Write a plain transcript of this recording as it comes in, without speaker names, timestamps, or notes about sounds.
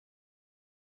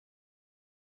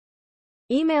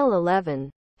Email 11.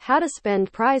 How to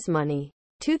spend prize money.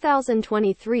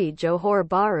 2023 Johor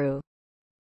Bharu.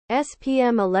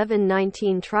 SPM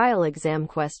 1119 trial exam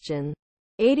question.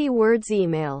 80 words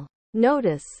email.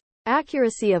 Notice.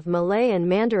 Accuracy of Malay and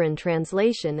Mandarin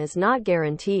translation is not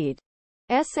guaranteed.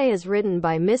 Essay is written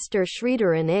by Mr.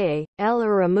 Sritharan A, L.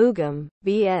 Arumugam,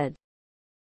 B.Ed.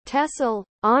 TESL,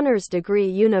 Honours Degree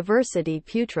University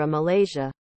Putra,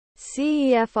 Malaysia.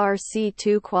 CEFR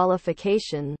C2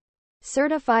 qualification.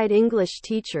 Certified English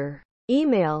teacher.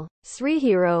 Email,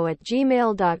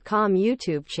 srihero@gmail.com.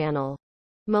 YouTube channel.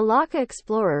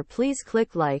 Melakaexplorer. Please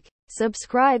click like,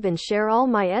 subscribe and share all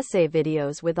my essay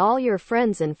videos with all your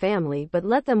friends and family, but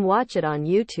let them watch it on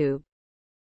YouTube.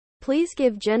 Please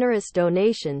give generous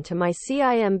donation to my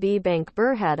CIMB Bank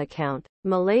Berhad account,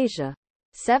 Malaysia.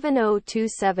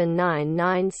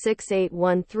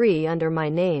 7027996813 under my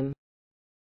name.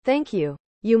 Thank you.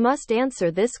 You must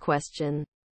answer this question.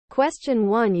 Question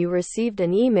 1. You received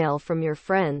an email from your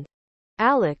friend,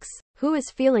 Alex, who is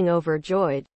feeling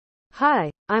overjoyed. Hi,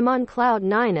 I'm on cloud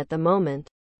 9 at the moment.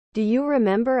 Do you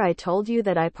remember I told you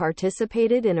that I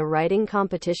participated in a writing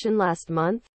competition last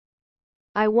month?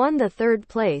 I won the 3rd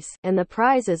place, and the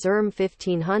prize is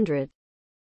 1500.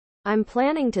 I'm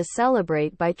planning to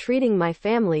celebrate by treating my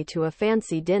family to a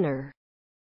fancy dinner.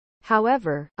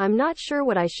 However, I'm not sure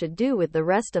what I should do with the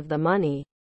rest of the money.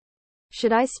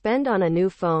 Should I spend on a new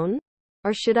phone?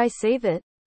 Or should I save it?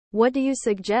 What do you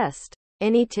suggest?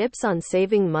 Any tips on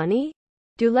saving money?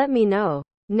 Do let me know.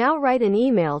 Now write an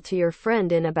email to your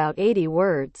friend in about 80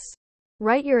 words.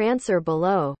 Write your answer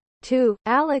below. 2.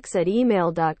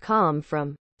 alex@email.com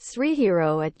from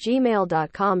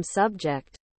srihero@gmail.com.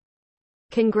 Subject.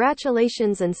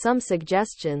 Congratulations and some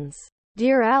suggestions.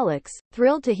 Dear Alex,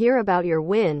 thrilled to hear about your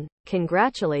win.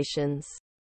 Congratulations.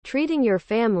 Treating your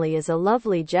family is a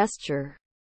lovely gesture.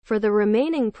 For the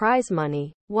remaining prize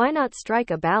money, why not strike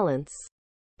a balance?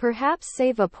 Perhaps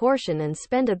save a portion and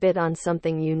spend a bit on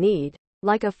something you need,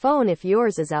 like a phone if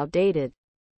yours is outdated.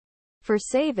 For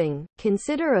saving,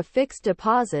 consider a fixed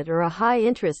deposit or a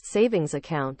high-interest savings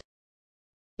account.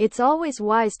 It's always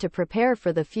wise to prepare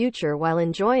for the future while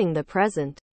enjoying the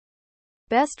present.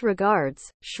 Best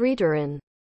regards, Sritharan.